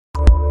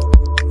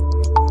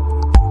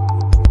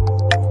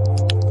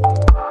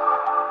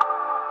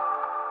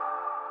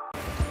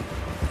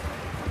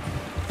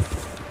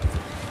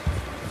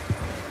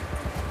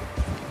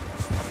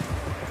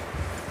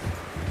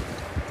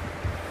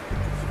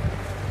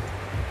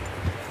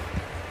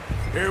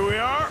Here we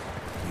are,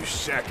 you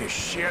sack of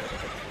shit.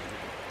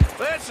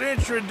 Let's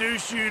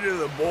introduce you to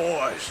the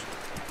boys.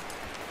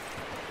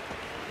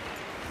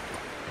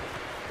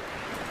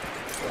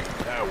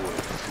 That was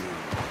good.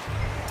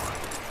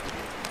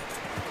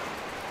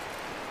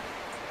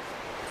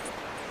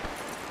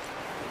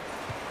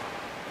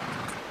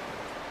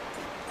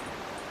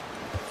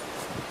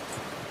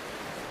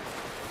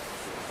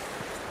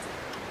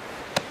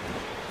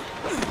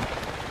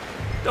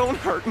 Don't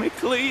hurt me,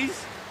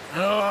 please.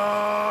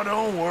 Oh,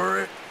 don't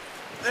worry.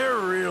 They're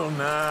real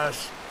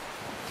nice.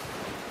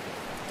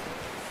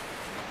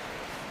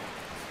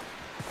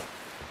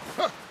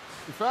 Huh.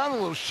 You found a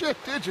little shit,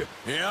 did you?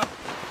 Yeah.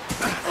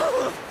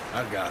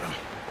 I got him.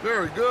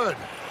 Very good.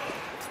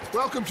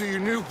 Welcome to your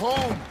new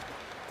home.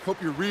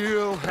 Hope you're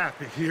real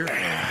happy here.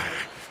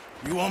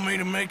 You want me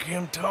to make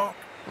him talk?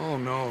 Oh,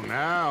 no,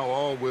 now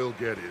all we'll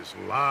get is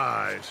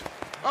lies.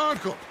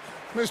 Uncle,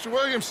 Mr.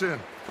 Williamson,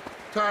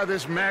 tie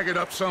this maggot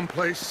up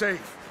someplace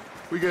safe.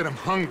 We get him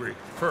hungry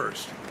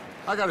first.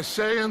 I got a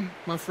saying,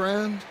 my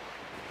friend.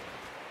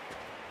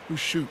 We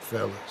shoot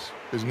fellas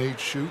as need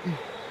shooting,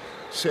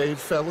 save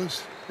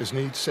fellas as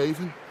need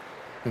saving,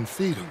 and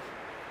feed 'em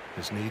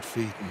as need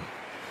feeding.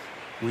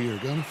 We are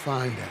gonna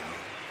find out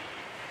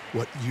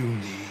what you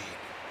need.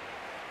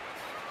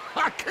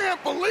 I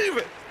can't believe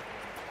it!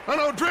 An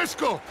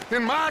O'Driscoll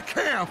in my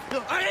camp!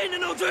 I ain't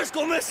an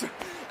O'Driscoll, mister!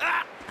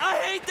 I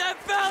hate that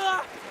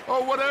fella!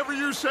 Oh, whatever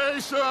you say,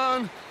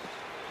 son.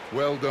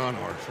 Well done,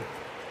 Arthur.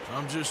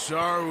 I'm just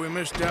sorry we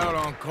missed out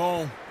on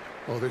Colm.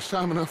 Oh, there's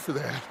time enough for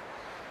that.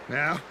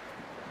 Now,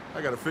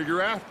 I gotta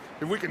figure out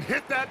if we can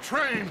hit that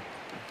train.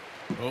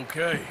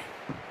 Okay.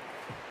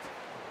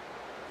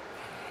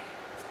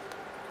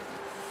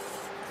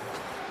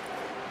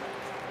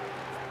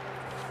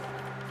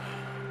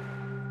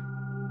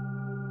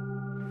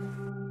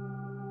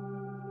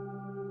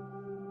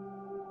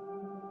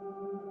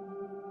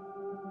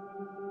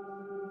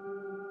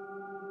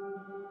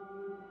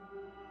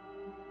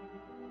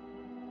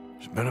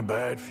 It's been a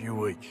bad few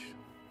weeks,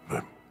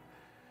 but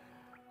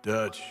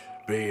Dutch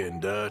being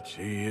Dutch,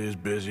 he is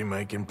busy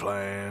making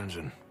plans,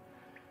 and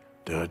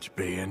Dutch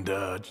being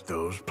Dutch,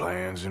 those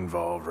plans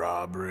involve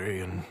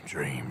robbery and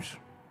dreams.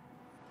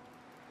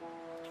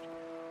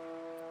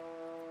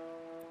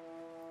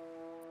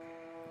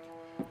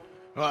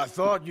 Well, I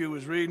thought you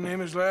was reading him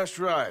his last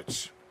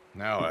rites.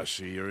 Now I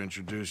see you're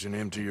introducing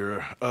him to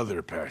your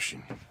other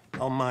passion.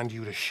 I'll mind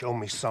you to show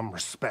me some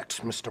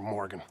respect, Mr.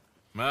 Morgan.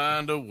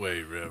 Mind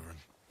away, Reverend.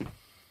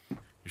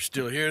 You're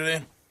still here,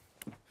 then?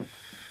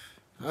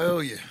 I owe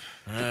you.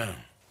 Yeah.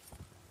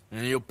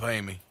 And you'll pay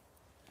me.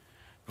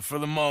 But for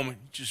the moment,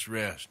 just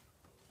rest.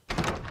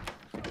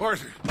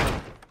 Arthur,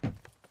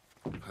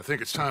 I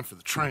think it's time for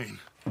the train.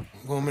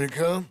 Want me to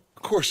come?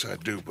 Of course I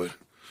do, but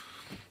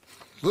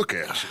look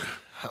at you.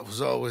 I was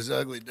always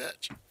ugly,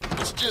 Dutch.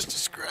 It's just a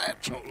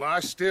scratch. Don't lie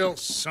still,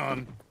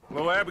 son.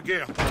 Hello,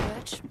 Abigail.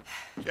 Dutch,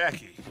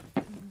 Jackie.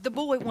 the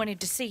boy wanted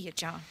to see you,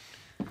 John.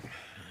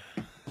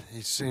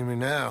 You see me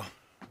now.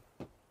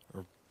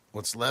 Or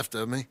what's left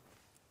of me.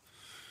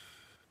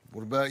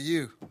 What about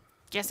you?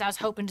 Guess I was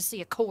hoping to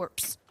see a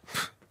corpse.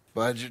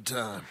 Bide your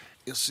time.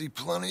 You'll see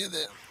plenty of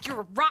them.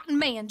 You're a rotten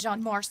man,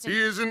 John Marston. He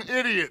is an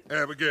idiot,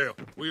 Abigail.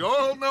 We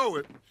all know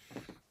it.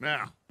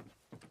 Now,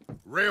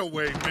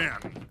 railway men.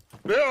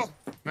 Bill,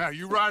 now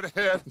you ride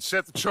ahead and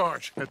set the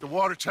charge at the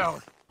water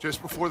tower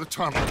just before the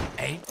tunnel.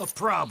 Ain't a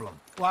problem.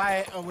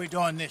 Why are we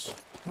doing this?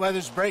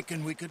 Weather's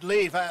breaking. We could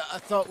leave. I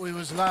thought we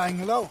was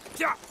lying low.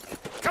 Yeah,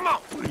 come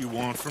on. What do you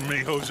want from me,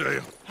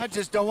 Hosea? I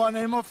just don't want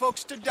any more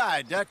folks to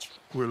die, Dutch.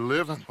 We're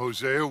living,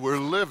 Hosea. We're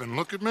living.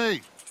 Look at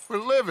me. We're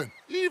living.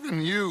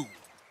 Even you.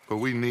 But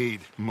we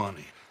need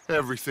money.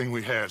 Everything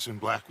we has in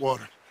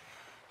Blackwater.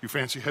 You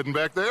fancy heading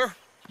back there?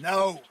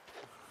 No.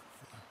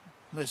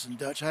 Listen,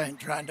 Dutch, I ain't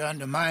trying to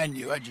undermine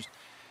you. I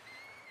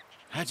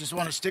just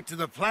want to stick to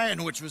the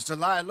plan, which was to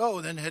lie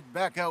low, then head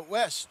back out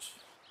west.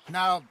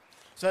 Now,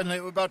 suddenly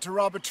we're about to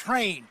rob a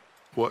train.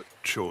 What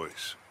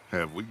choice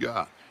have we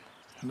got?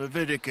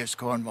 Leviticus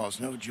Cornwall's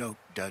no joke,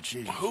 Dutch.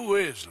 Who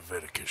is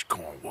Leviticus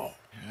Cornwall?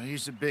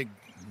 He's a big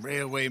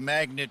railway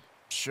magnate,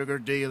 sugar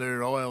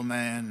dealer, oil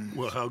man.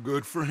 Well, how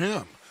good for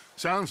him.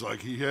 Sounds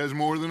like he has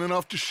more than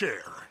enough to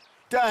share.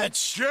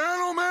 Dutch!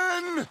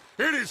 Gentlemen,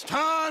 it is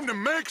time to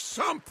make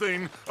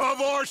something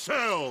of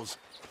ourselves.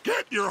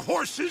 Get your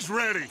horses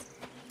ready.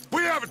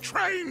 We have a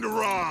train to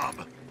rob.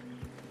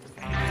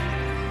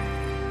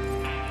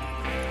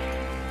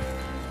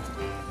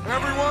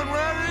 Everyone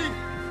ready?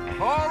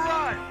 All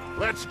right,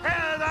 let's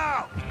head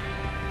out.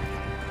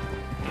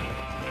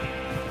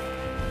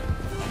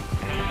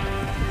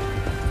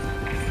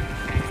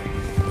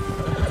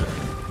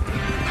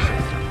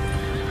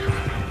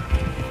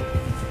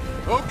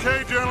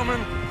 Okay, gentlemen,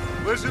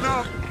 listen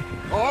up,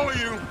 all of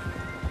you.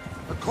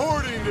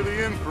 According to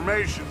the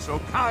information so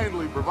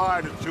kindly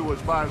provided to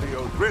us by the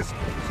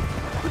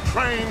O'Driscolls, the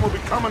train will be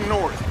coming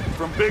north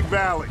from Big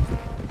Valley.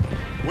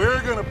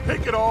 We're gonna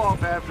pick it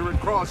off after it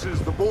crosses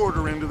the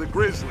border into the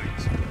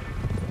Grizzlies.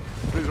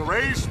 There's a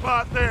raised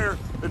spot there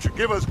that should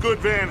give us good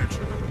vantage.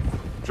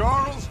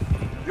 Charles,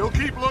 you'll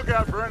keep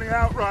lookout for any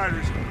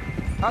outriders.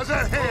 How's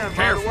that hand,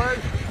 by the way?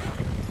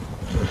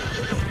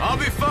 I'll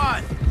be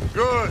fine.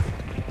 Good.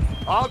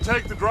 I'll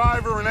take the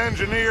driver and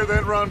engineer,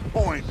 then run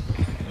point.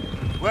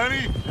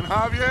 Lenny and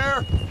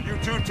Javier, you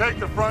two take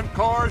the front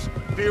cars,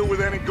 deal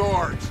with any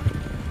guards.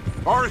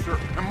 Arthur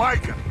and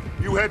Micah,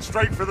 you head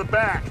straight for the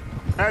back.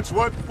 That's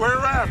what we're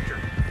after.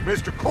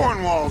 Mr.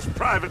 Cornwall's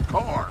private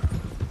car.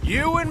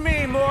 You and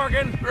me,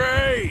 Morgan.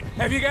 Great.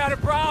 Have you got a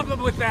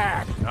problem with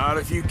that? Not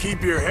if you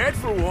keep your head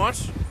for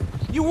once.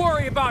 You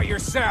worry about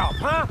yourself,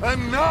 huh?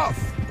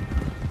 Enough!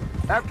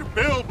 After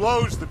Bill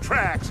blows the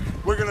tracks,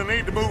 we're gonna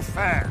need to move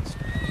fast.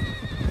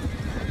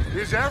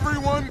 Is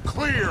everyone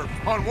clear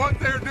on what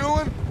they're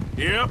doing?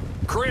 Yep.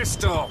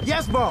 Crystal.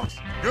 Yes, boss.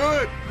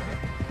 Good.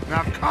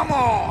 Now come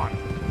on.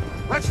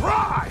 Let's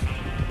ride!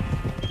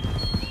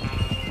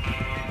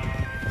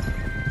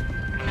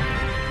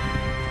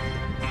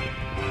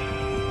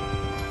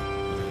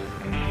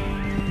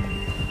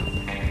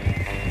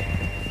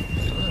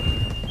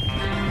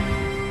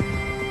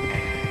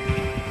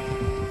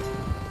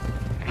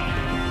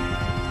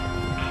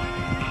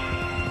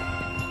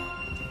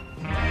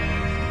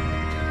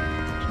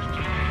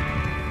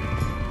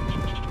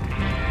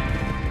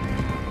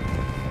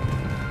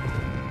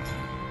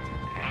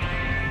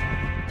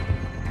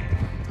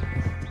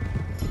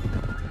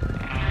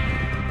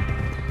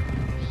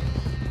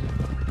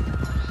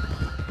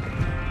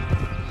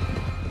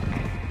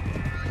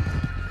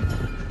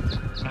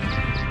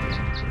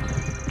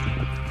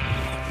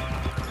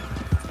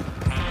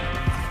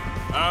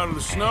 Out of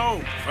the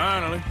snow,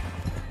 finally.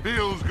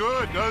 Feels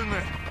good, doesn't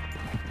it?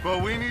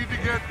 But we need to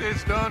get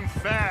this done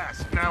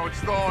fast. Now it's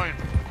thawing,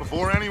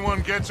 before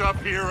anyone gets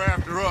up here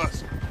after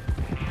us.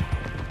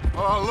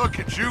 Oh, look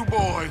at you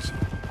boys.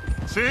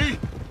 See?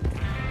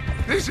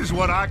 This is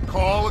what I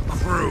call a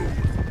crew.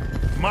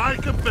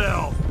 Micah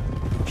Bell,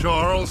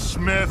 Charles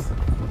Smith,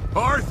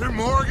 Arthur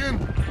Morgan,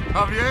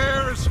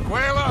 Javier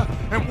Escuela,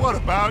 and what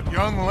about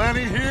young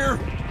Lenny here?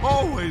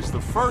 Always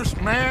the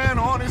first man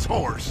on his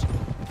horse.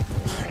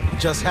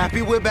 Just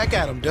happy we're back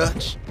at 'em,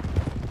 Dutch.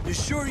 You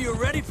sure you're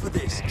ready for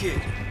this,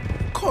 kid?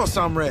 Of course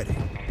I'm ready.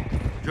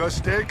 Just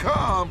stay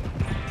calm.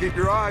 Keep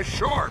your eyes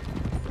sharp.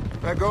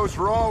 That goes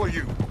for all of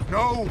you.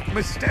 No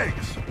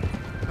mistakes.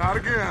 Not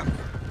again.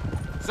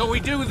 So we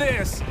do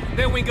this,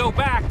 then we go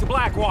back to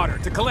Blackwater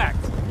to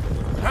collect.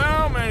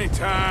 How many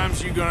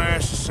times you gonna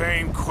ask the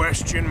same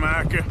question,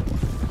 Micah?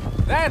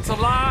 That's a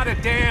lot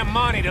of damn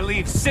money to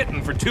leave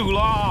sitting for too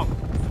long.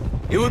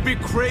 It would be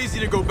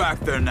crazy to go back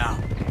there now.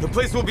 The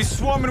place will be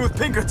swarming with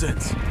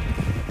Pinkertons.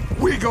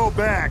 We go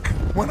back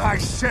when I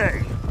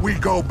say we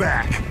go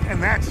back,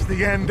 and that's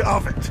the end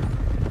of it.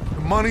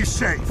 The money's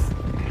safe.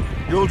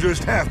 You'll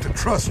just have to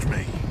trust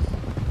me.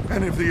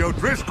 And if the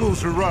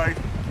O'Driscolls are right,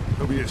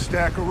 there'll be a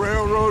stack of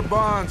railroad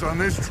bonds on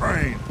this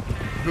train.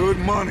 Good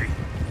money,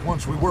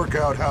 once we work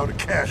out how to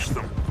cash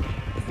them.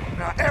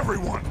 Now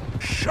everyone,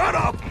 shut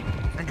up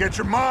and get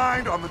your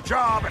mind on the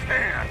job at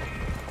hand.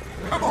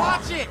 Come on.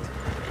 Watch it!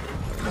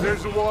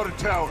 There's the water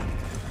tower.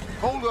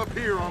 Hold up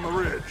here on the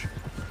ridge.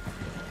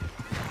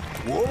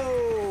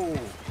 Whoa!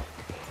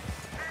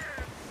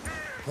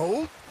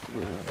 Hold?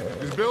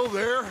 Is Bill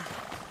there?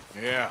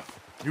 Yeah.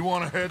 You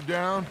want to head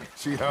down,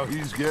 see how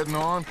he's getting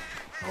on?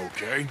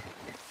 Okay.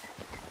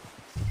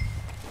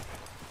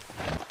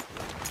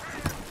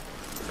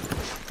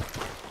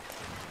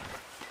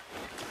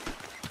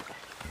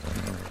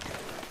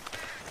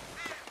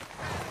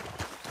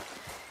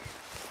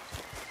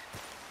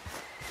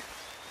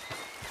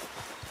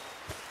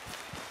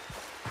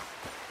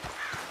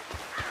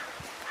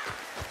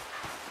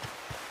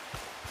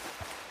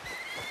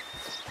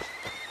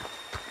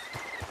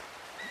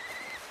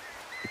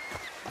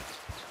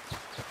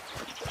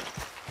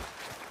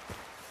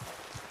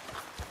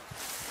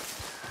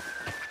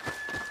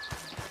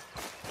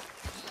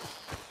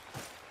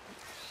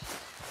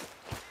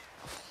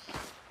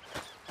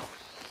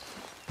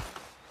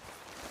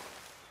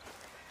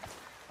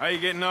 How you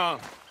getting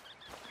on?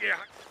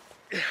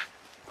 Yeah,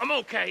 I'm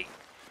okay.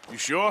 You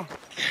sure?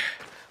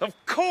 Of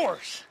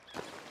course.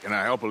 Can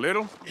I help a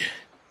little?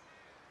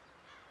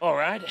 All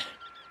right.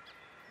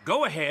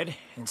 Go ahead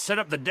and set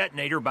up the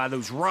detonator by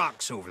those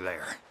rocks over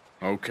there.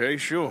 Okay,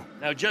 sure.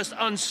 Now just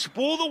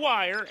unspool the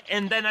wire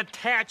and then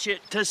attach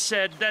it to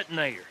said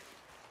detonator.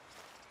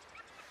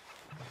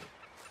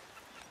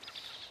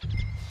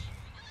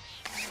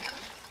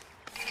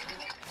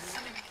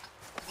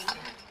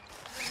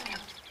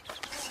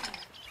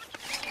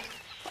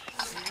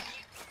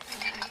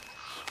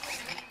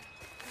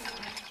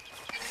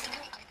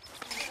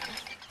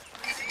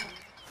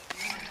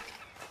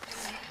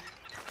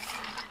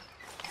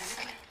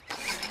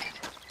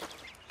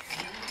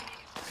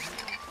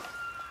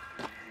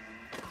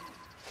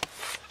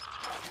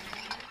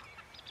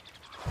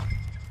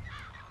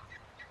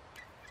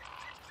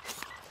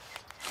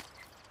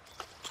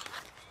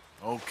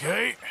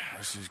 Okay,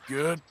 this is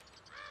good.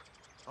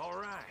 All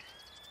right.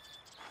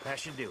 That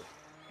should do it.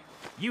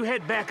 You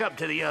head back up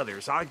to the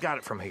others. I got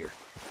it from here.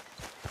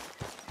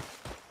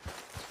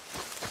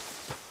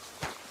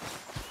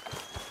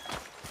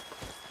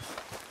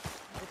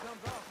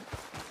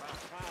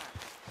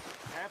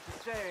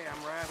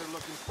 I'm rather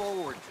looking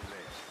forward to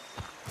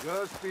this.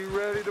 Just be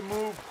ready to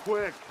move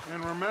quick,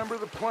 and remember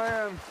the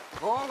plan.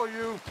 All of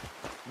you,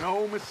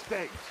 no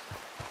mistakes.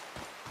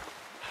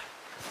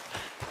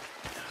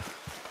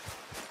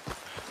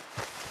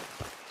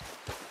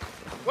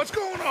 What's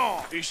going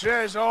on? He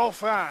says all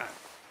fine.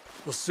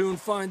 We'll soon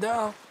find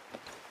out.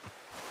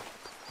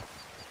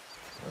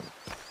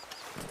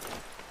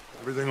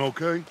 Everything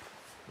okay?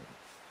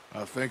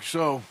 I think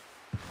so.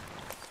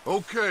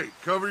 Okay,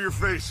 cover your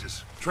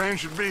faces. Train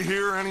should be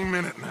here any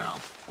minute now.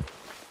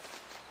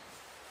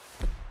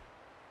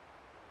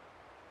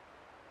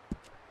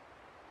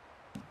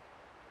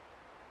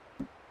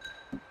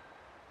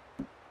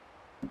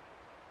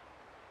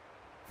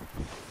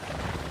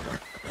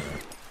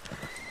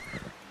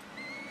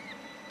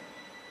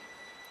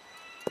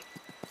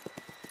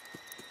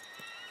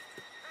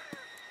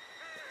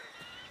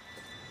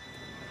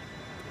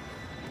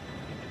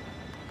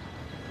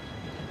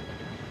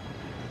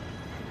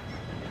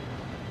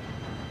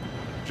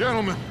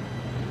 Gentlemen,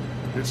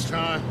 it's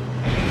time.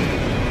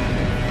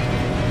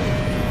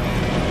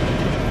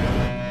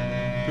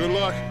 Good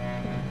luck,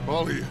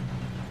 all of you.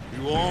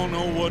 You all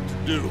know what to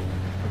do.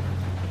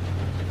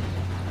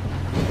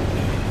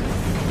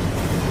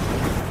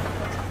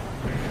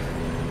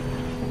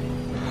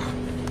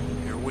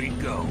 Here we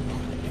go.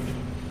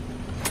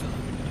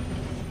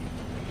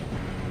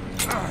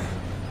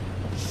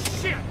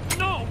 Shit!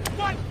 No!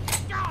 What?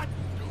 God!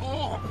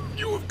 Oh,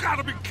 you have got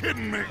to be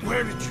kidding me!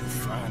 Where did you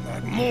find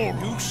that moron?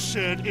 You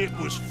said it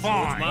was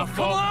fine. It's my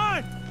fault. Come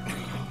on!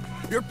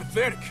 You're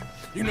pathetic.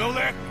 You know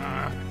that?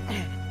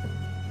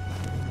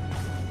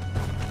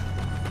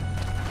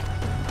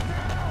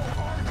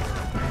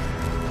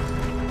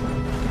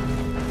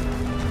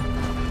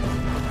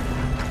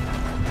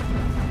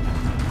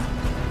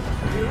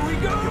 Here we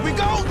go! Here we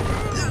go!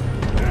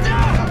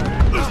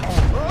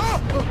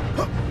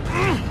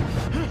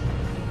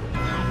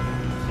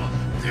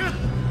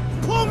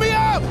 Pull me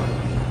up!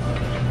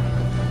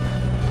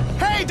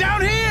 Hey,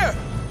 down here!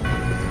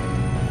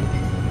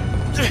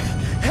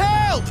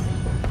 Help!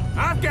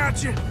 I've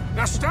got you.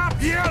 Now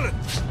stop yelling.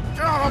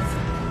 Oh,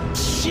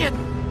 shit!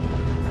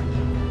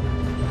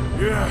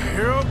 Yeah,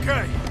 you're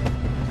okay.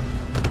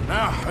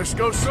 Now, let's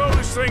go slow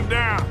this thing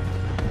down.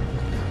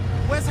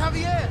 Where's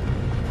Javier?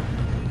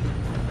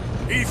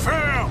 He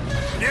fell.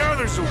 The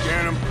others will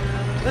get him.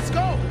 Let's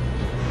go!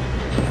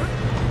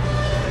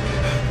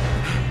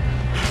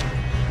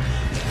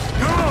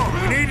 Come on,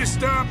 we need to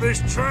stop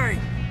this train.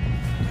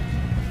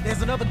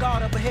 There's another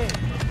guard up ahead.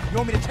 You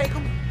want me to take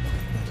him?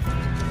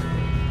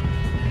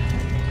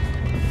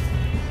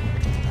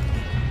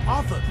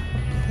 Arthur,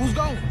 who's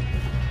going?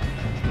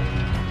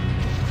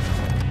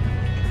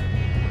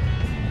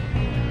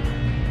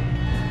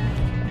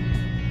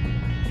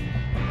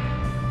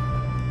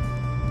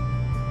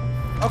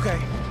 Okay,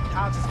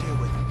 I'll just deal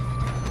with it.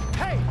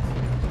 Hey!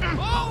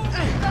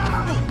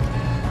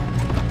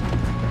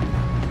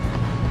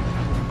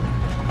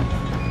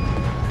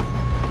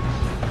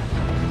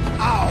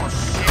 Oh,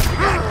 shit, we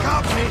got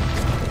company.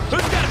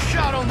 Who's got a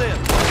shot on them?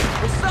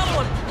 Will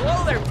someone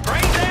blow their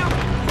brains out?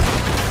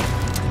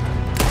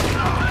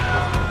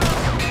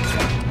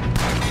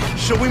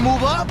 Should we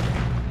move up?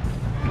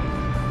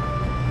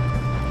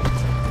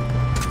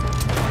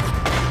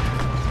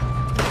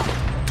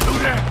 Do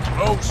that,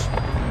 folks.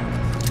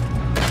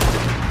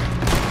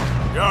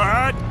 You all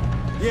right?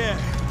 Yeah,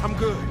 I'm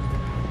good.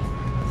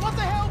 What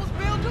the hell was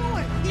Bill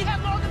doing? He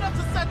had long enough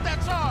to set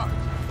that charge.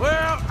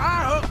 Well,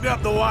 I hooked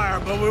up the wire,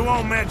 but we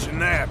won't mention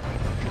that.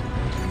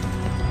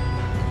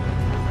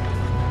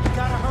 We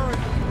gotta hurry.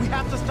 We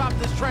have to stop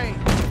this train.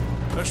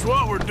 That's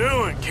what we're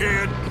doing,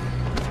 kid.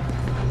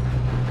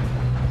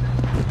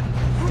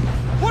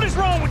 What is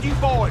wrong with you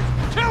boys?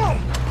 Kill him!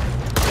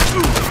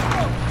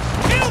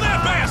 Kill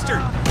that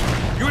bastard!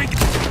 You ain't...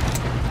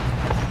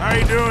 How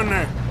you doing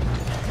there?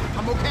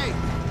 I'm okay.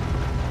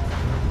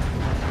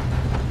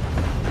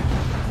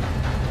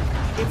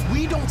 If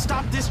we don't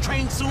stop this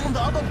train soon, the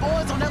other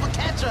boys will never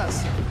catch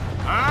us.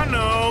 I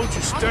know,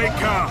 just stay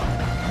calm.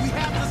 We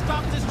have to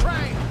stop this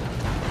train.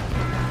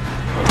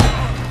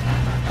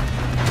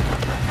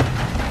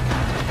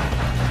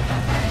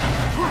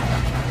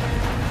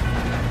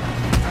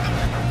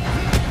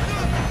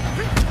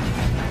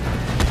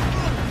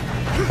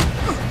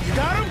 You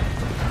got him?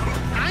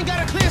 I ain't got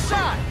a clear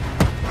shot.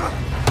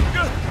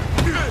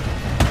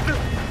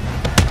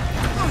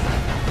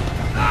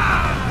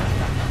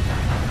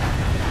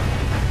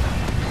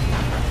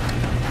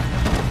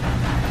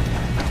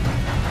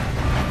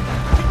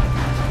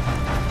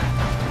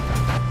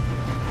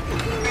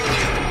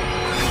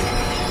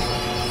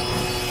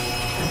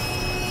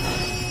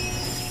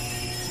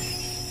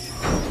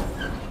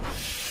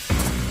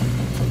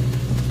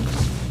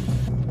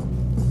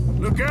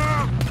 Look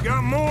out!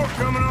 Got more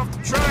coming off the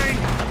train!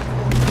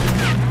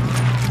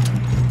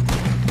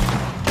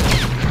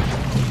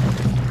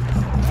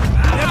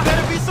 There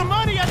better be some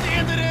money at the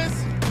end of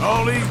this.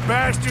 All these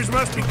bastards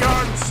must be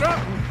guarding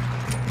something.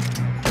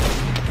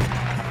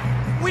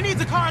 We need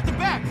the car at the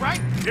back, right?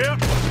 Yep,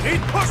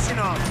 he's pushing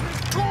on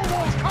us.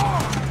 Cornwall's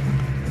car!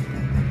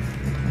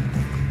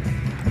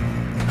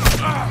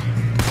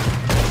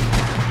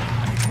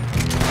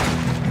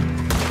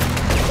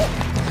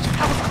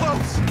 That was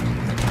close.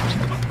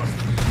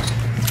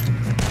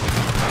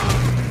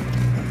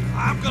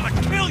 I'm gonna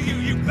kill you,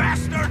 you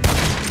bastard!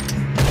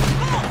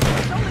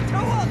 There's only 2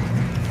 of them.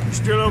 You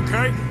still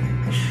okay?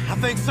 I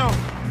think so.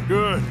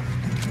 Good.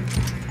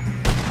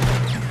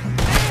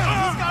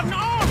 Damn, he's got an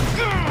arm.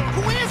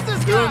 Who is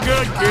this guy? Doing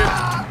good, kid.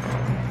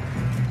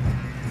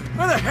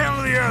 Where the hell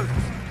are the others?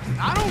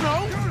 I don't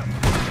know.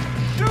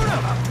 Shoot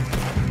him.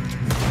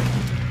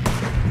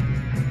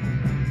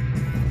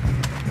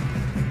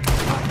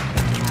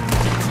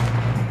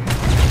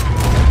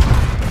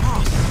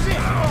 Oh,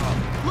 shit.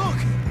 Look,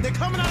 they're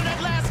coming out of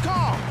that last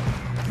car.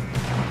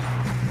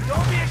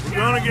 Don't be a We're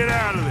gonna get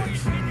out of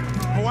this.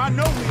 Oh, I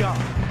know we are.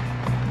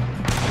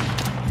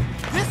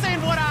 This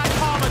ain't what I'd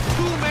call a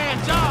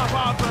 2-man job,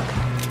 Arthur.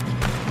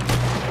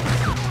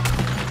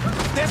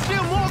 There's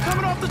still more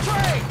coming off the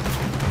train.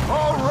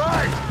 All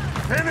right!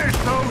 Finish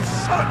those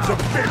sons of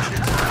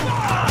bitches!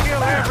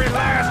 Kill every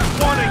last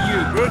one of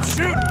you! Good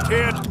shooting,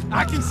 kid.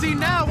 I can see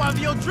now why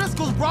the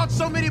O'Driscolls brought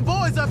so many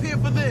boys up here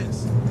for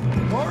this.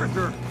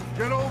 Arthur,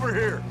 get over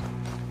here.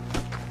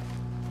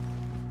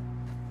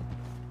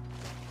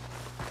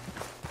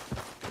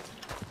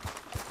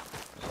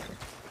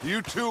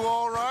 You two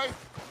all right?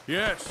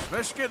 Yes,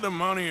 let's get the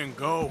money and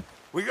go.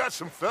 We got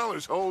some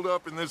fellas holed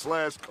up in this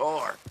last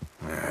car.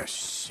 Ah,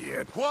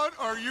 shit. What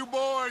are you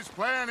boys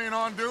planning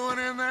on doing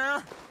in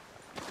there?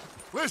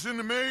 Listen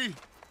to me.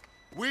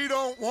 We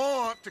don't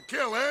want to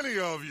kill any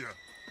of you.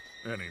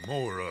 Any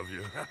more of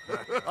you.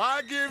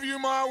 I give you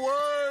my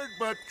word,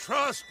 but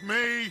trust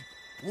me,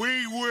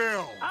 we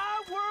will.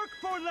 I work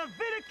for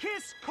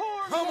Leviticus,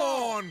 Cornwall. Come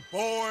on,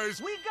 boys.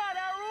 We got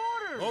our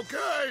orders.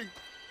 Okay.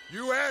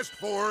 You asked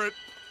for it.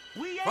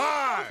 We ain't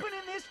 5,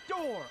 opening this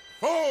door.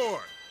 4,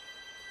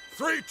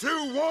 3,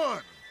 2,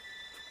 1.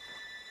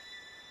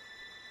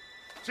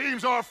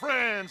 Seems our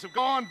friends have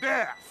gone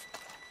deaf.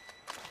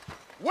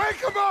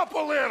 Wake them up a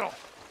little!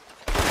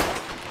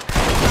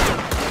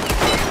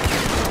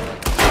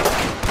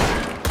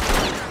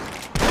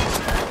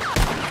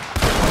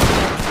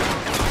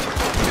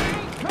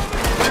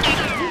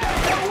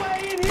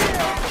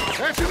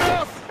 That's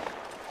enough!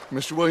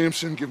 Mr.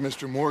 Williamson, give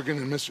Mr. Morgan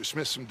and Mr.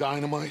 Smith some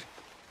dynamite.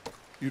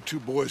 You two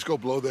boys go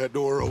blow that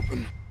door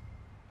open.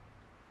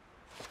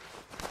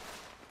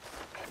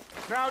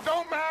 Now,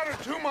 don't matter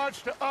too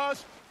much to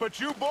us, but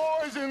you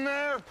boys in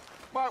there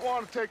might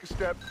want to take a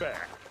step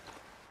back.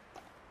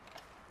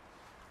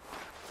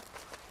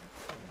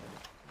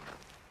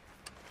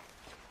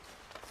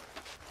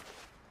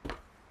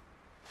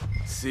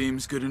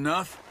 Seems good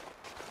enough.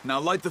 Now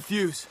light the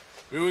fuse.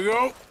 Here we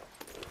go.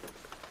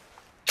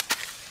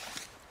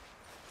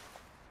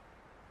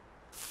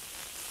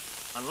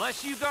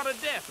 Unless you got a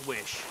death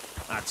wish,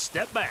 I'd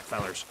step back,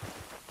 fellers.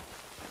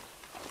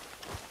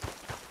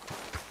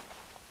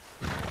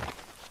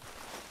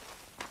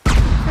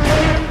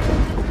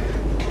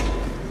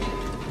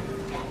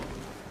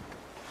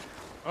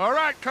 All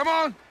right, come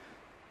on.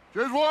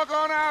 Just walk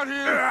on out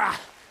here.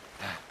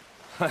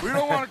 We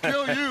don't want to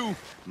kill you.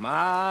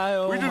 My,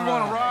 oh We just my.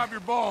 want to rob your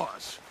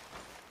boss.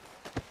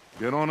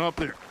 Get on up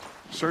there.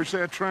 Search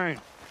that train.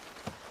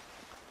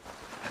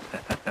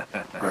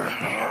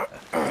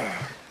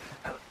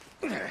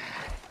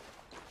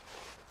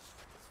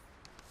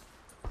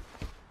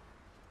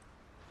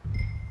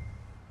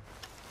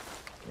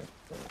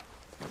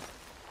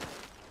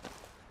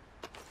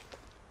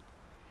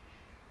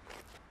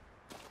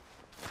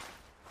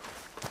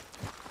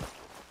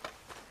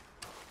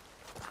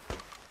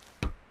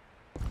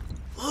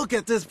 Look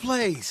at this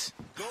place.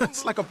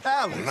 It's like a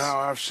palace. Now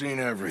I've seen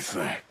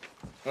everything.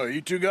 Oh, you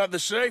two got the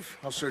safe?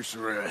 I'll search the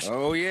rest.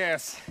 Oh,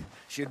 yes.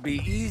 Should be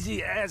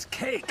easy as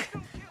cake.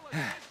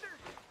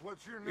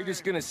 What's your name? You're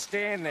just gonna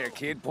stand there,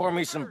 kid. Pour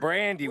me some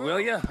brandy, will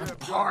you? I'm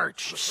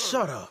parched.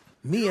 Shut up.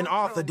 Me and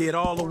Arthur did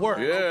all the work.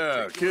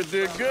 Yeah, kid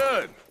did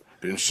good.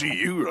 Didn't see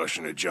you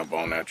rushing to jump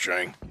on that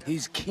train.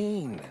 He's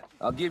keen.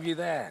 I'll give you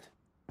that.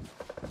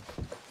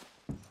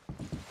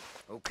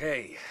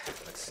 Okay,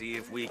 let's see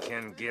if we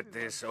can get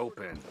this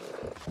open.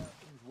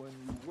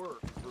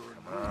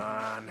 Come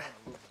on.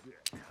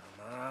 Come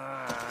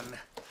on.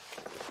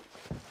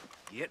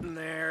 Get in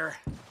there.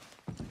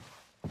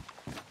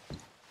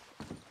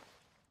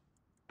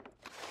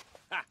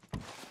 Ha.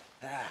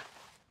 Ah.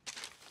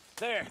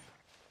 There.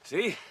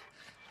 See?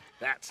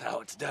 That's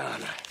how it's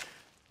done.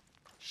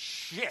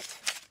 Shit.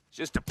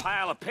 Just a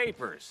pile of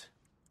papers.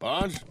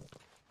 Bonds?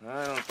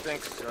 I don't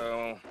think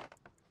so.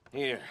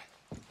 Here.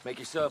 Make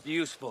yourself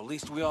useful. At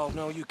least we all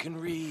know you can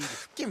read.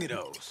 Give me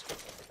those.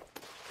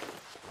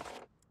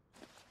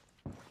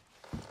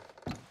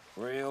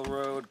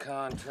 Railroad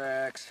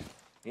contracts,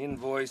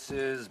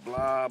 invoices,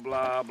 blah,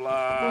 blah,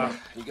 blah.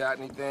 You got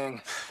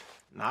anything?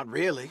 Not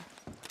really.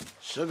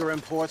 Sugar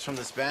imports from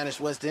the Spanish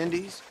West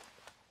Indies.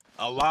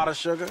 A lot of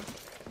sugar.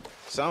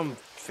 Some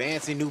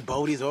fancy new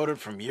boat he's ordered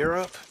from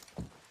Europe.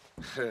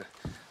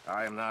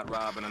 I am not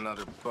robbing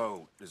another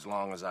boat as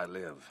long as I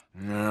live.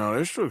 No,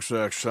 this looks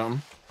like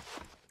something.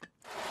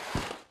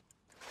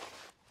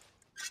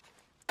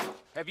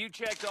 Have you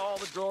checked all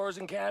the drawers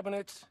and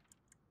cabinets?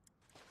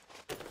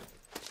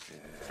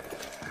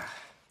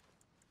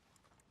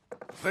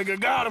 Think I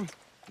got him.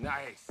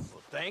 Nice.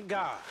 Well, thank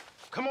God.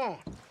 Come on.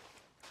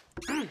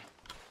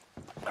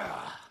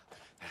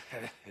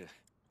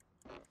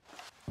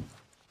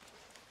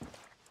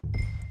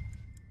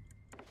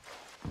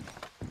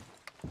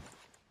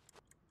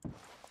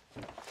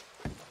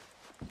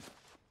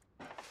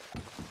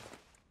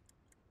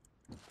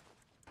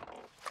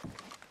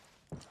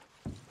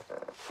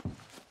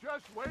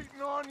 Just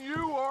waiting on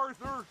you,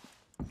 Arthur.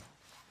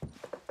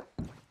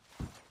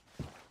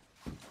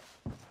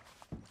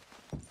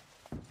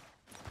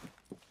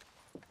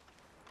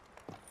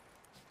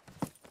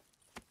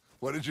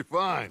 What did you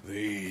find?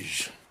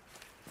 These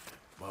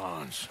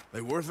bonds.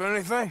 They worth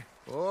anything?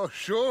 Oh,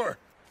 sure.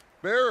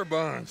 Bearer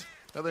bonds.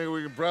 I think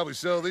we can probably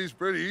sell these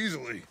pretty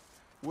easily.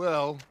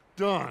 Well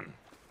done.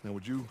 Now,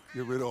 would you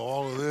get rid of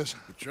all of this?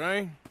 The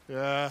train?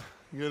 Yeah,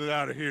 get it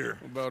out of here.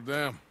 What about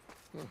them?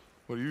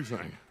 What do you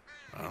think?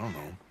 I don't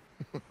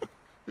know.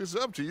 It's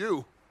up to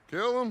you.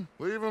 Kill them,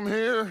 leave them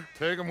here,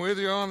 take them with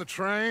you on the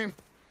train.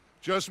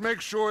 Just make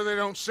sure they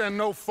don't send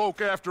no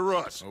folk after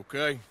us.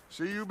 Okay.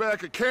 See you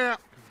back at camp.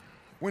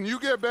 When you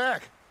get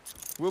back,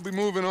 we'll be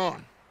moving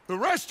on. The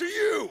rest of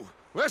you,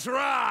 let's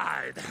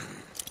ride!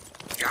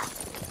 Yeah.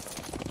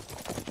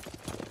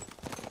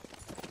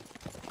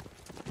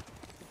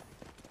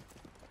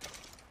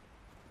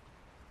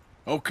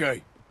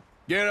 Okay.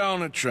 Get on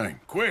the train.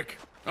 Quick.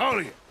 All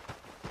of you.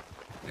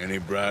 Any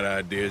bright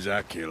ideas,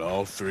 I kill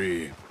all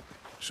three of you.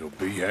 So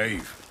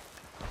behave.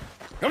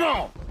 Come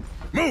on!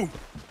 Move!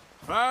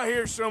 If I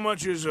hear so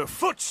much as a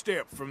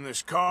footstep from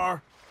this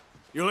car,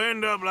 you'll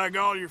end up like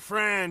all your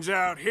friends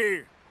out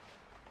here.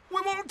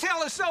 We won't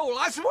tell a soul,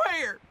 I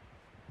swear!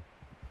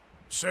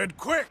 Said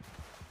quick!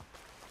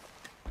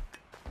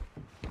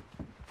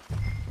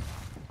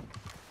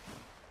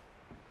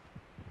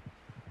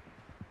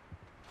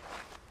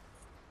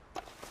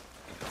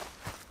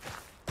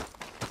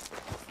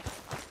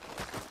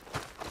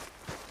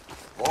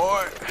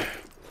 Boy.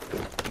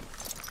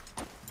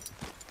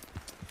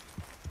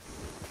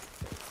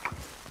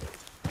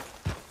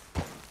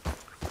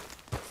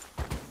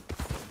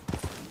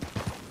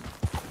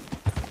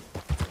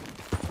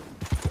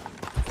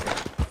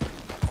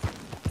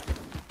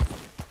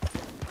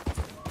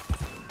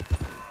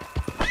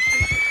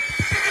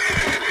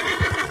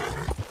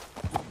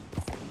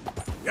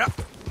 Yep.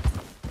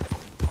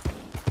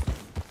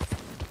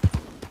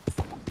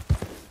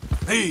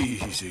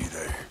 Easy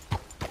there.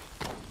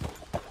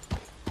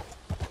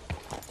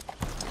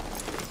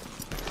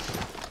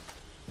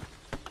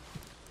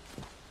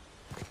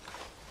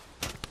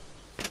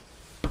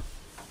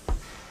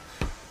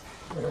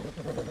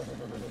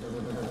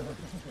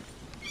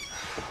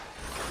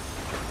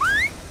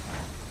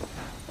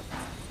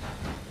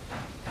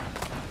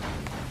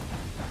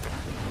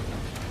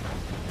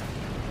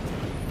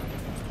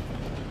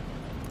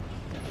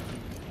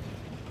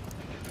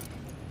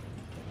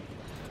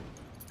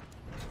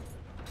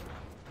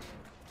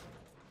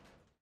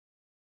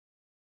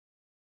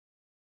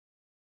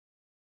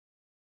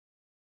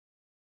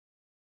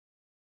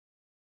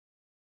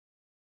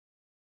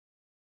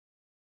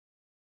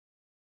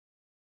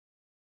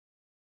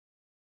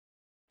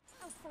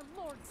 Oh, for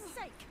Lord's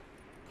sake,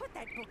 put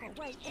that book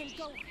away and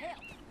go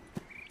help.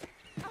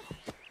 Oh,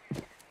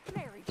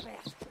 Mary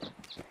Beth.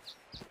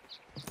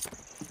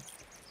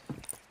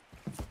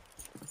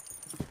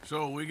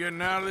 So, we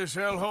getting out of this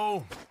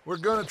hellhole? We're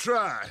gonna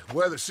try.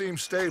 Weather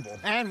seems stable.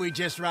 And we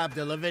just robbed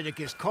the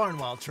Leviticus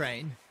Cornwall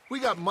train. We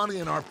got money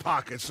in our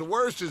pockets. The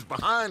worst is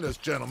behind us,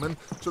 gentlemen.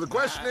 So the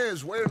question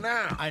is, where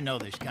now? I know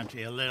this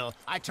country a little.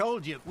 I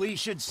told you, we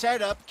should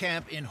set up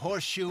camp in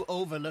Horseshoe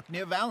Overlook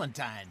near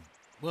Valentine.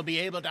 We'll be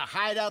able to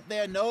hide out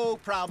there, no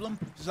problem,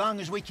 as long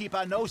as we keep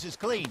our noses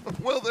clean.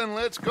 Well, then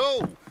let's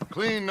go.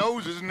 Clean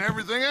noses and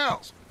everything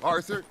else.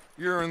 Arthur,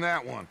 you're in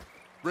that one.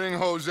 Bring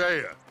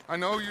Hosea. I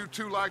know you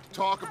two like to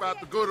talk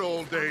about the good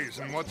old days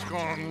and what's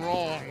gone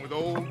wrong with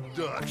old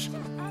Dutch.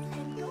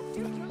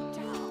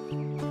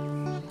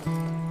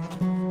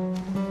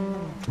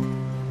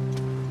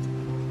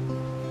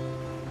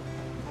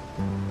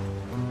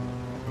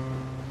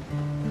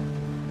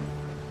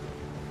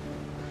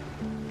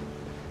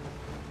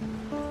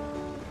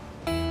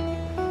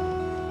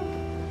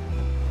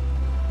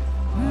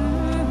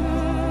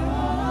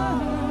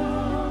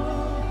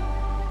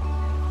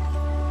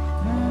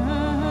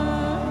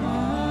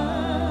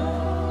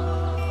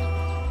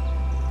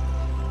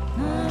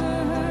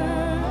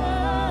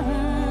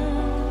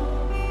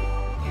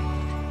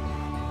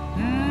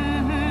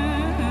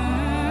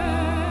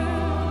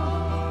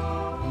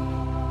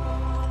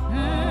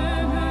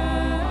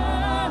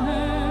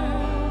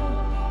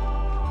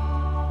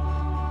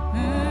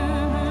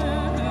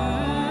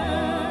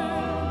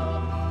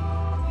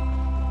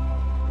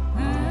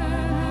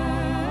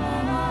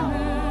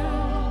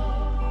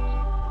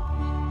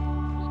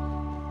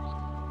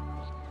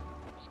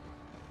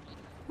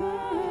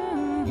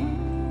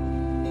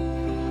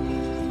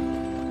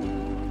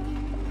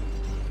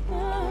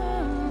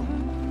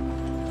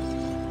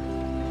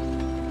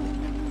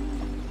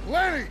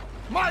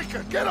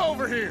 Micah, get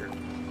over here!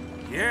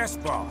 Yes,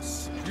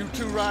 boss. You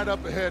two ride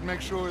up ahead, make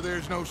sure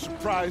there's no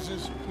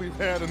surprises. We've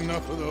had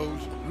enough of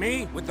those.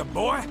 Me with the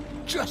boy?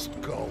 Just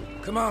go.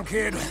 Come on,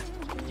 kid.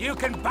 You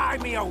can buy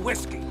me a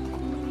whiskey.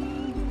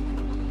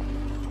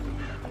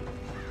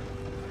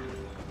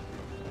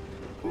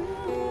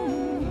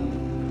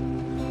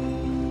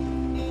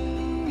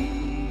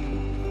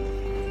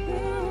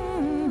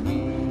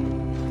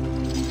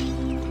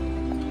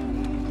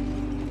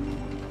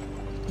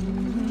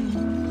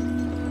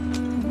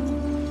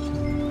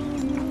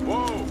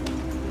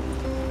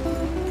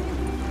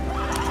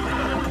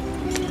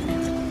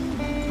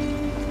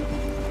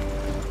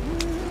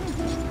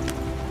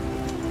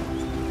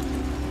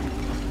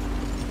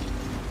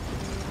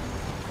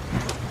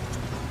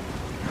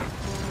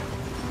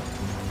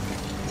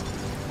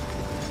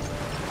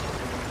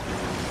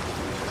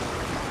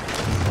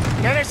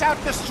 Get us out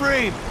the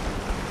stream.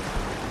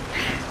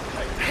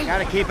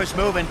 Gotta keep us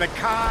moving, but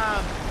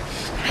calm.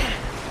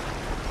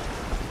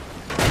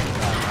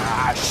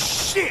 Ah,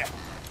 shit!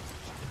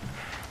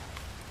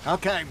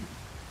 Okay,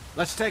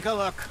 let's take a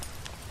look.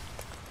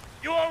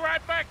 You all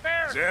right back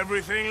there? Does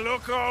everything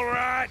look all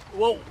right?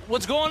 Well,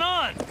 what's going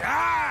on?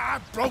 Ah, I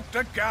broke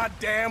the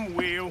goddamn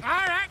wheel. All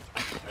right,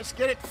 let's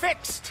get it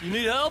fixed. You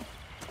need help?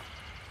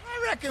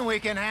 I reckon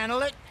we can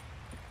handle it.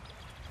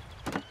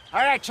 All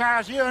right,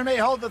 Charles, you and me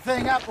hold the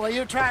thing up while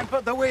you try and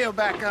put the wheel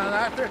back on,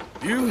 Arthur.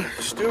 You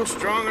still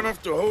strong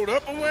enough to hold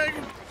up a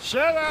wagon?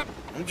 Shut up.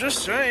 I'm just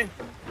saying.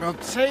 Well,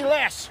 say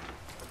less.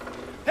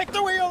 Pick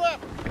the wheel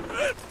up.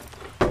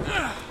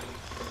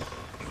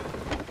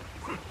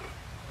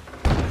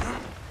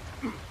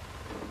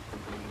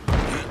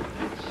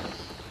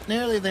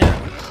 Nearly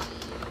there.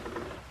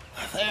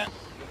 There.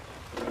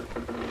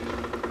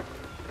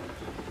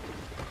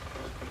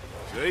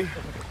 See?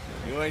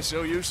 You ain't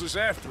so useless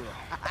after all.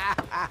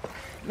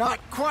 Not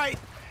quite.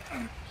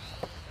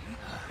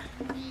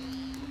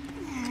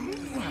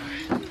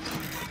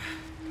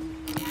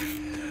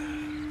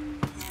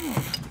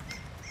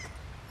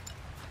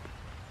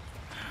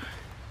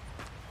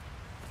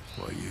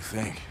 What do you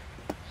think?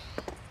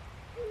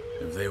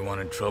 If they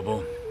wanted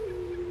trouble,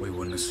 we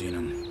wouldn't have seen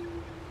them.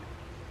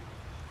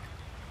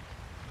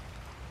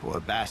 Poor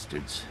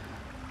bastards.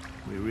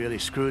 We really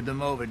screwed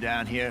them over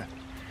down here.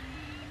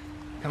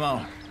 Come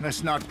on,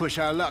 let's not push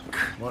our luck.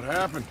 What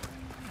happened?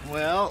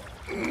 Well,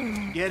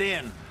 get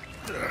in.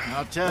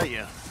 I'll tell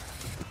you.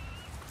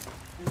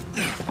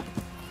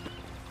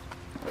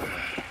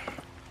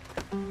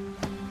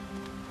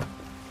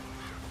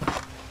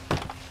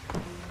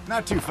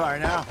 Not too far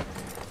now.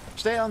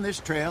 Stay on this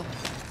trail.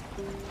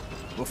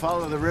 We'll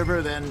follow the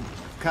river, then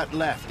cut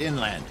left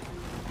inland.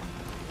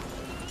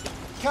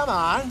 Come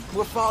on,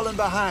 we're falling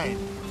behind.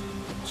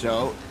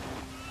 So,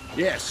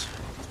 yes,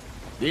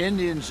 the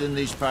Indians in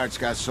these parts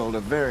got sold a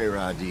very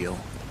raw deal.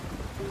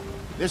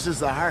 This is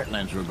the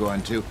heartlands we're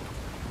going to.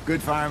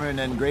 Good farming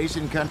and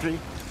grazing country,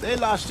 they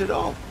lost it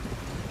all.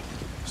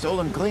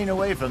 Stolen clean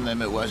away from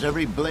them it was,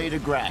 every blade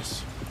of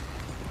grass.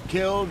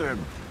 Killed or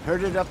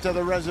herded up to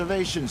the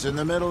reservations in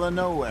the middle of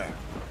nowhere.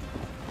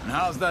 And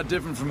how's that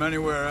different from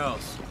anywhere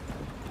else?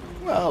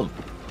 Well,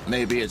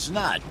 maybe it's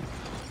not.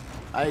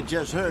 I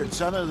just heard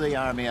some of the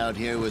army out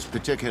here was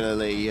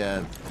particularly,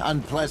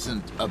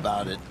 unpleasant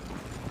about it.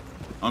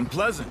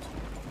 Unpleasant?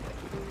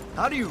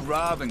 How do you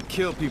rob and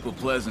kill people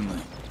pleasantly?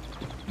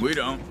 We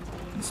don't,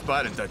 in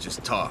spite of Dutch's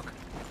talk.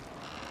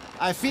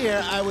 I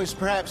fear I was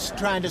perhaps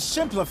trying to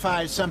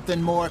simplify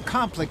something more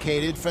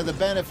complicated for the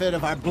benefit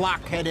of our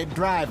block-headed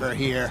driver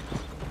here.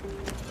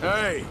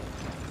 Hey,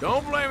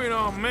 don't blame it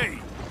on me.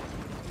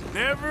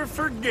 Never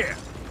forget,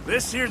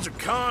 this here's a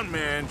con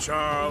man,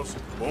 Charles,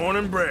 born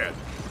and bred.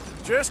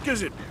 Just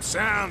 'cause it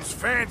sounds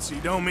fancy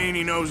don't mean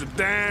he knows a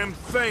damn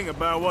thing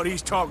about what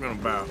he's talking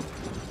about.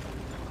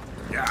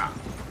 Yeah.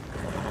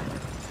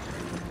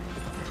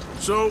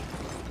 So,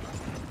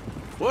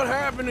 what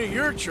happened to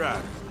your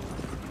tribe?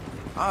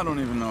 I don't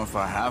even know if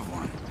I have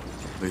one.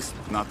 At least,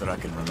 not that I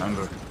can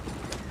remember.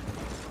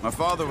 My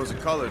father was a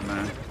colored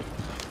man.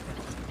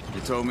 He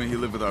told me he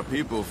lived with our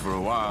people for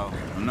a while.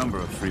 A number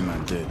of free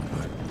men did,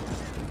 but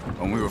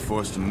when we were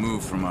forced to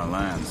move from our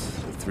lands,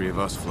 the three of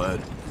us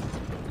fled.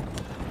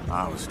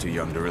 I was too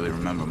young to really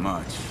remember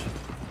much.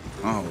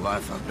 My whole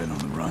life I've been on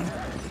the run.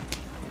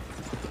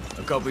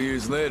 A couple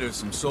years later,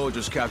 some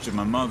soldiers captured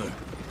my mother.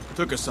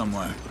 Took her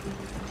somewhere.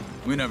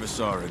 We never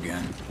saw her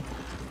again.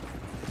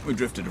 We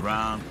drifted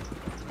around.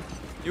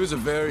 He was a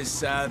very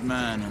sad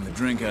man, and the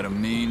drink had a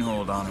mean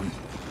hold on him.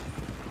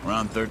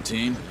 Around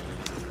 13,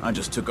 I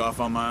just took off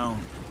on my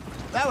own.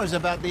 That was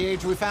about the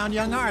age we found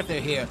young Arthur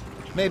here.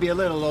 Maybe a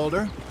little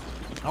older.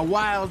 A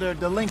wilder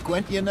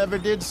delinquent you never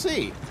did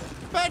see.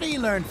 But he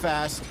learned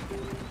fast.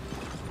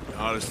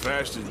 Not as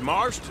fast as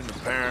Marston,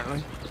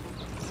 apparently.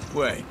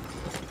 Wait,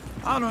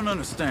 I don't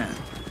understand.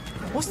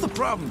 What's the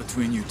problem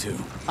between you two?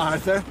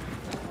 Arthur?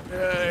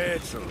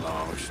 It's a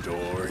long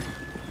story.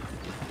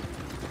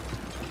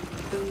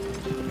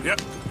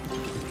 Yep.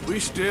 We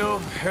still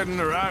heading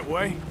the right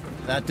way?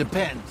 That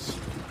depends.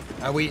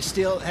 Are we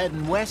still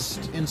heading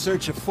west in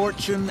search of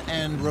fortune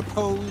and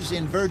repose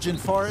in virgin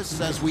forests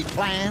as we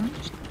planned?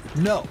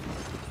 No.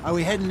 Are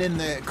we heading in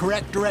the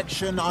correct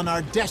direction on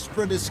our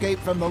desperate escape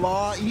from the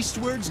law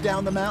eastwards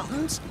down the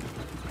mountains?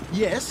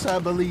 Yes, I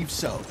believe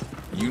so.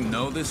 You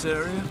know this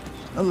area?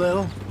 A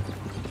little.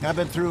 I've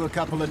been through a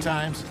couple of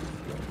times.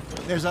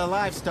 There's a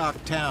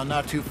livestock town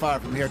not too far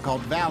from here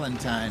called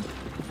Valentine.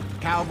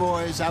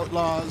 Cowboys,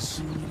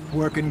 outlaws,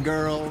 working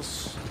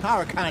girls,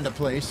 our kind of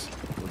place.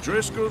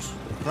 Driscoll's?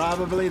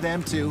 Probably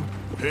them too.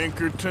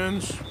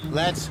 Pinkertons?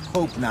 Let's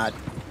hope not.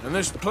 And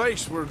this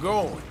place we're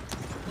going.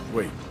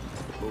 Wait,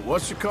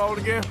 what's it called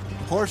again?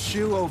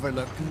 Horseshoe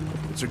Overlook.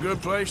 It's a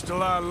good place to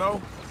lie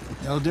low?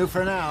 It'll do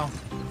for now.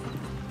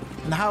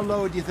 And how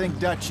low do you think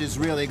Dutch is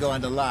really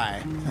going to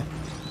lie?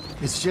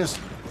 It's just,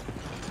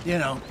 you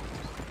know,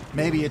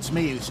 maybe it's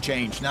me who's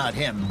changed, not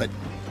him, but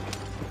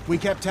we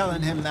kept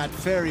telling him that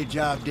ferry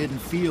job didn't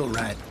feel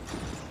right.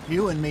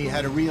 You and me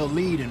had a real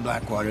lead in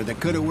Blackwater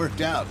that could have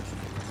worked out.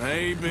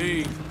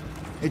 Maybe.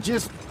 It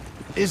just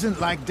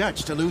isn't like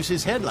Dutch to lose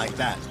his head like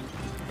that.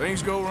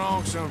 Things go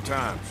wrong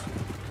sometimes.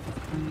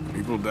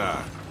 People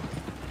die.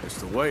 It's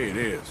the way it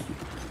is.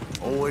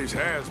 Always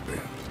has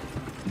been.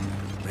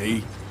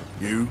 Me,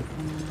 you,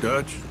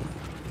 Dutch.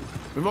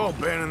 We've all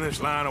been in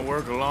this line of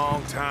work a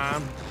long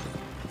time.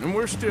 And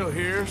we're still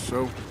here,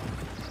 so...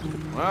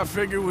 well, I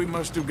figure we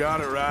must have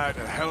got it right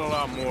a hell of a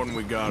lot more than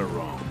we got it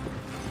wrong.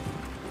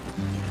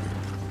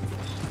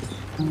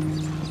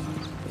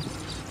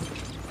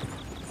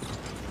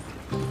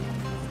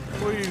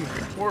 What are you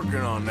working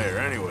on there,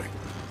 anyway?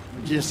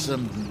 Just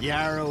some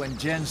yarrow and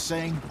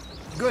ginseng.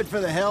 Good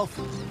for the health.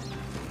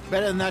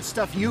 Better than that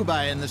stuff you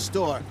buy in the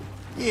store.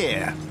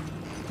 Yeah,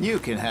 you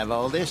can have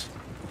all this.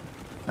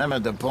 I'm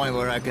at the point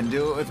where I can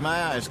do it with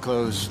my eyes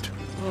closed.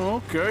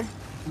 Oh, okay.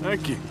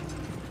 Thank you.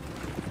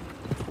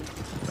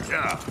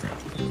 Yeah.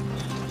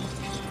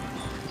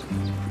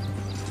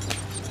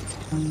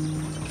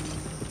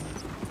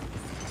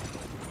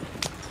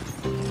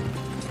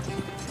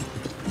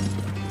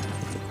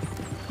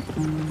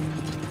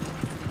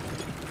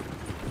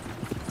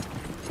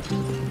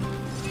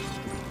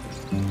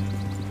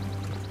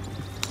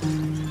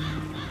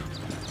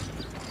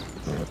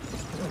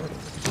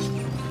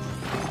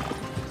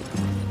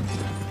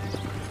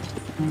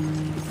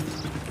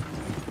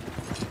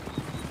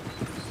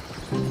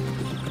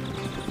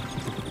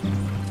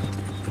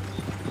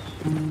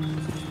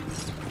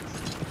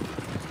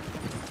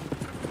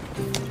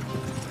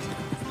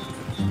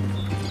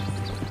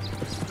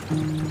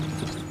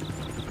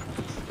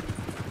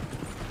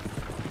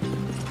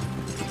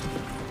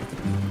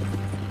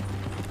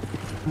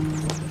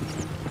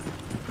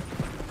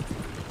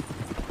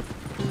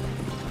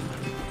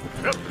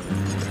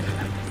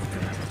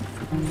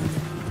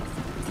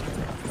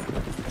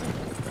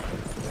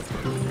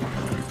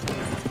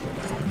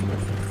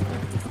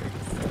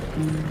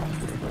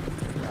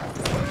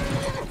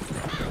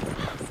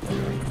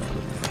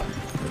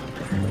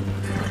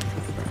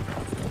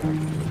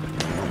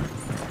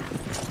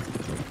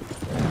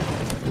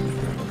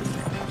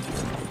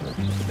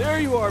 There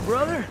you are,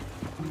 brother.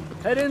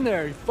 Head in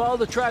there. Follow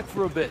the track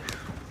for a bit.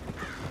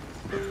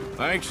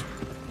 Thanks.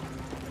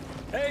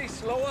 Hey,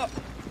 slow up.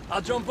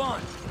 I'll jump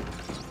on.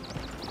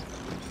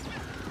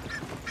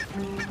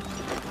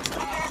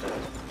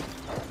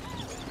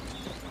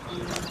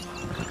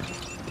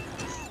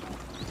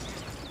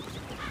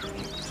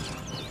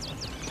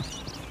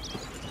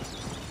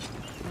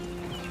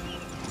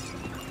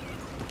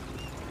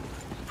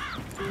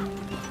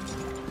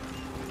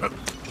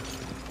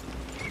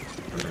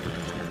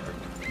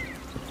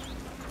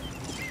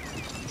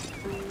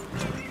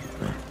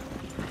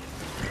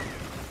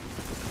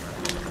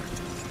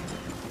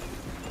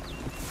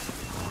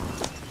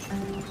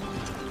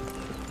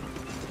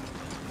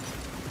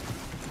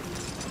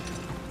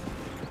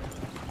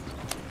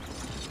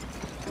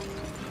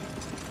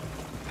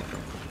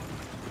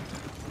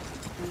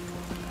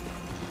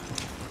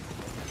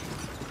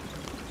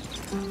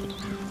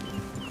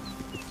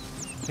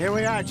 Here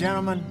we are,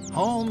 gentlemen.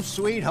 Home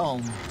sweet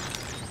home.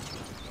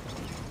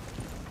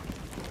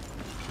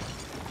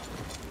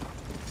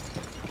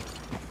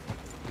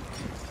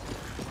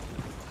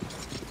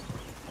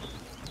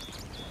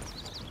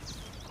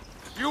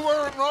 You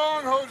weren't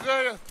wrong,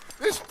 Hosea.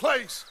 This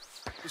place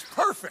is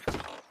perfect.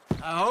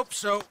 I hope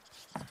so.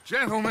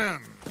 Gentlemen,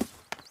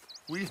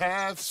 we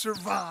have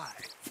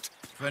survived.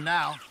 For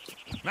now.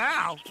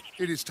 Now,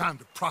 it is time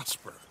to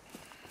prosper.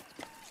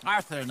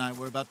 Arthur and I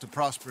were about to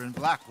prosper in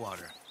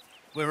Blackwater.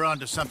 We were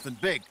onto something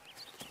big.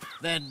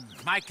 Then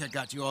Micah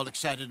got you all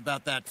excited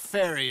about that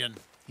ferry, and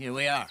here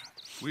we are.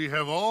 We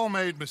have all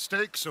made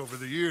mistakes over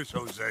the years,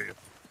 Hosea.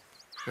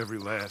 Every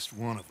last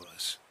one of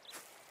us.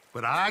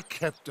 But I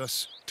kept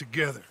us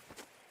together.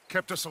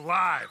 Kept us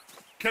alive.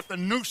 Kept the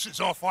nooses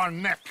off our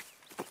neck.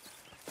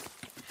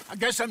 I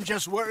guess I'm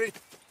just worried.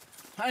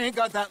 I ain't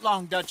got that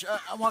long, Dutch.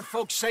 I want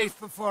folks safe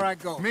before I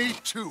go. Me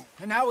too.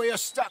 And now we are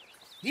stuck.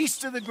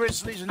 East of the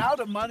Grizzlies and out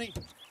of money.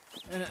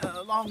 And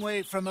a long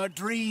way from our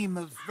dream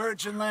of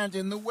virgin land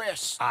in the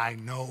west. I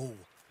know.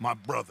 my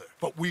brother,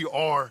 but we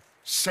are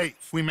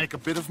safe. We make a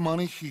bit of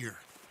money here,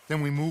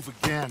 then we move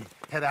again,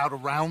 head out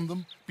around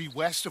them, be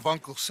west of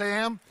Uncle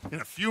Sam, in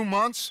a few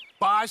months,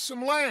 buy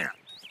some land.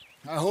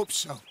 I hope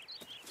so.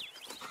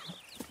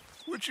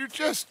 Would you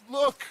just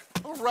look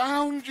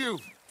around you?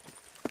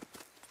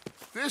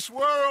 This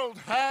world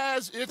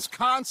has its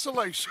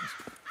consolations.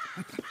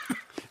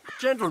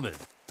 Gentlemen,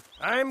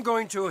 I'm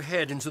going to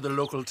head into the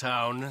local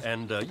town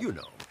and,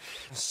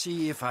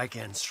 see if I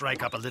can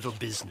strike up a little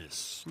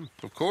business.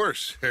 Of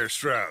course, Herr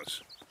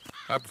Strauss.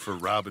 I prefer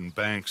robbing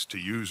banks to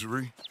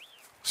usury.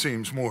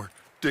 Seems more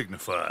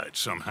dignified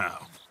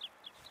somehow.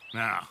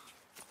 Now,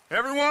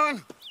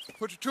 everyone,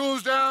 put your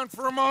tools down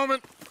for a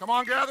moment. Come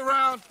on, gather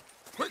round.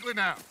 Quickly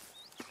now.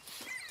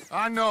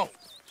 I know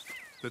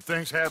that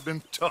things have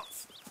been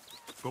tough,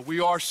 but we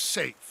are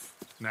safe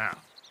now,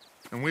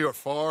 and we are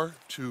far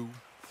too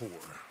poor.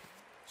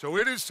 So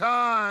it is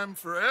time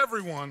for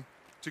everyone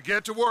to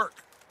get to work.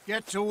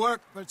 Get to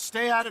work, but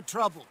stay out of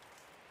trouble.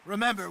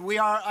 Remember, we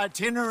are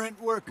itinerant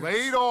workers.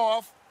 Laid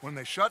off when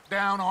they shut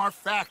down our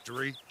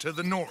factory to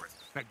the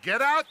north. Now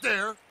get out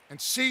there and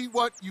see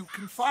what you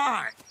can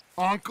find.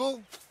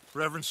 Uncle,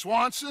 Reverend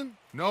Swanson,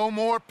 no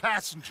more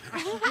passengers.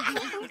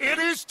 It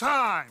is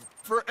time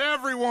for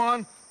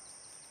everyone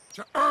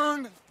to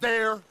earn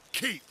their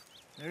keep.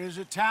 There is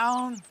a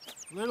town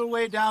a little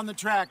way down the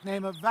track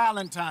named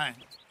Valentine.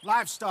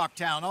 Livestock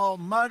town, all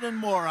mud and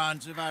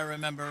morons, if I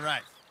remember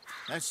right.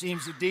 That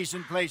seems a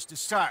decent place to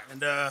start.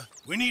 And,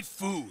 we need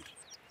food.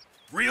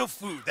 Real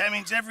food. That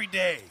means every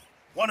day.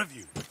 One of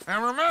you.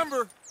 And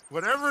remember,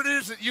 whatever it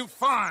is that you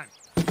find,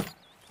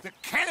 the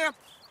camp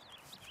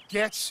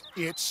gets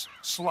its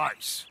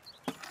slice.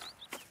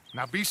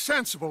 Now be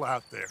sensible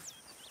out there.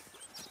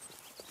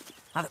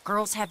 Now, the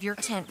girls have your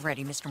tent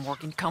ready, Mr.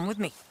 Morgan. Come with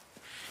me.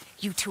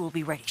 You two will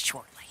be ready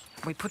shortly.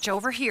 We put you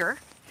over here.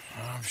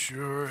 I'm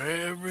sure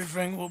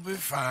everything will be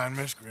fine,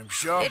 Miss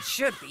Grimshaw. It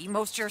should be.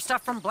 Most of your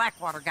stuff from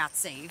Blackwater got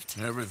saved.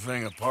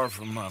 Everything apart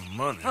from my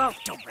money. Oh,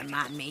 don't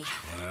remind me.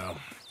 Well,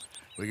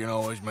 we can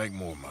always make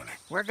more money.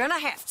 We're gonna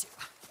have to.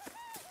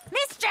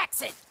 Miss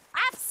Jackson,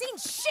 I've seen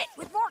shit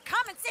with more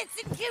common sense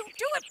than you.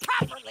 Do it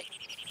properly.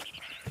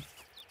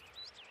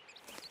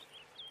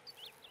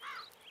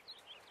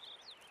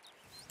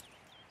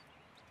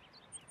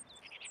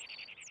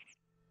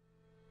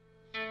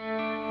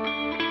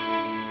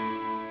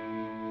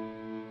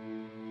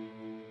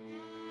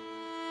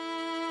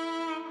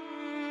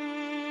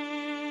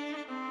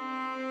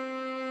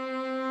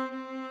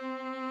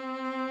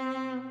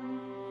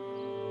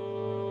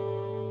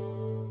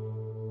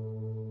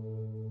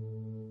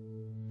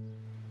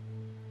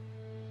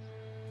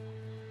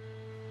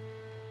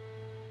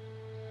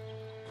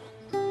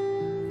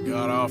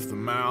 Got off the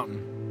mountain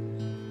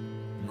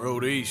and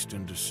rode east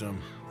into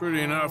some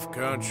pretty enough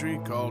country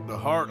called the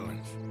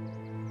Heartlands.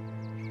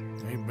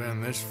 Ain't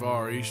been this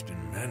far east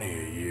in many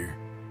a year.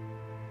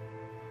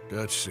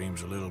 Dutch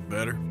seems a little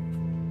better.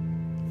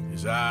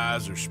 His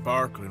eyes are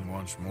sparkling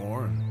once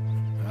more,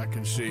 and I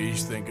can see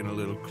he's thinking a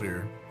little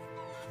clearer.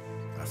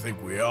 I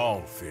think we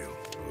all feel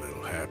a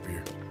little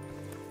happier,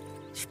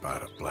 in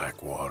spite of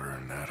Blackwater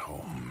and that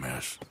whole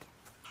mess.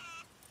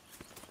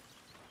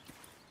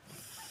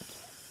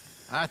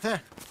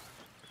 Arthur?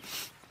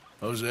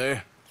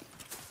 Jose?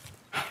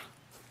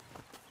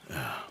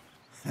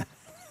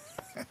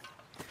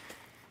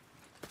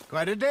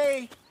 Quite a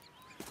day.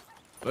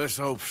 Let's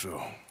hope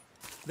so.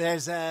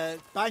 There's a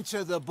bunch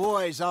of the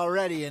boys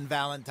already in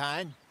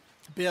Valentine.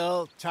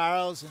 Bill,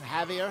 Charles, and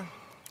Javier.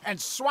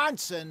 And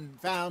Swanson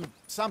found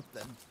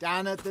something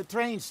down at the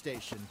train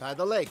station by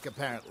the lake,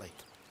 apparently.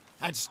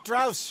 And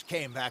Strauss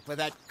came back with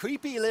that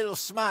creepy little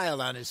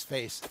smile on his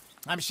face.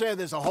 I'm sure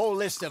there's a whole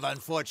list of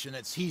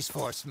unfortunates he's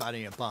forced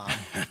money upon.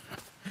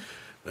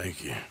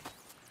 Thank you.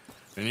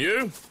 And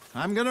you?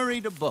 I'm gonna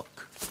read a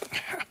book.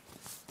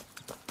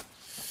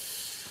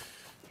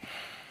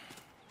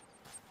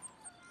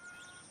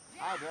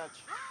 Hi, Dutch.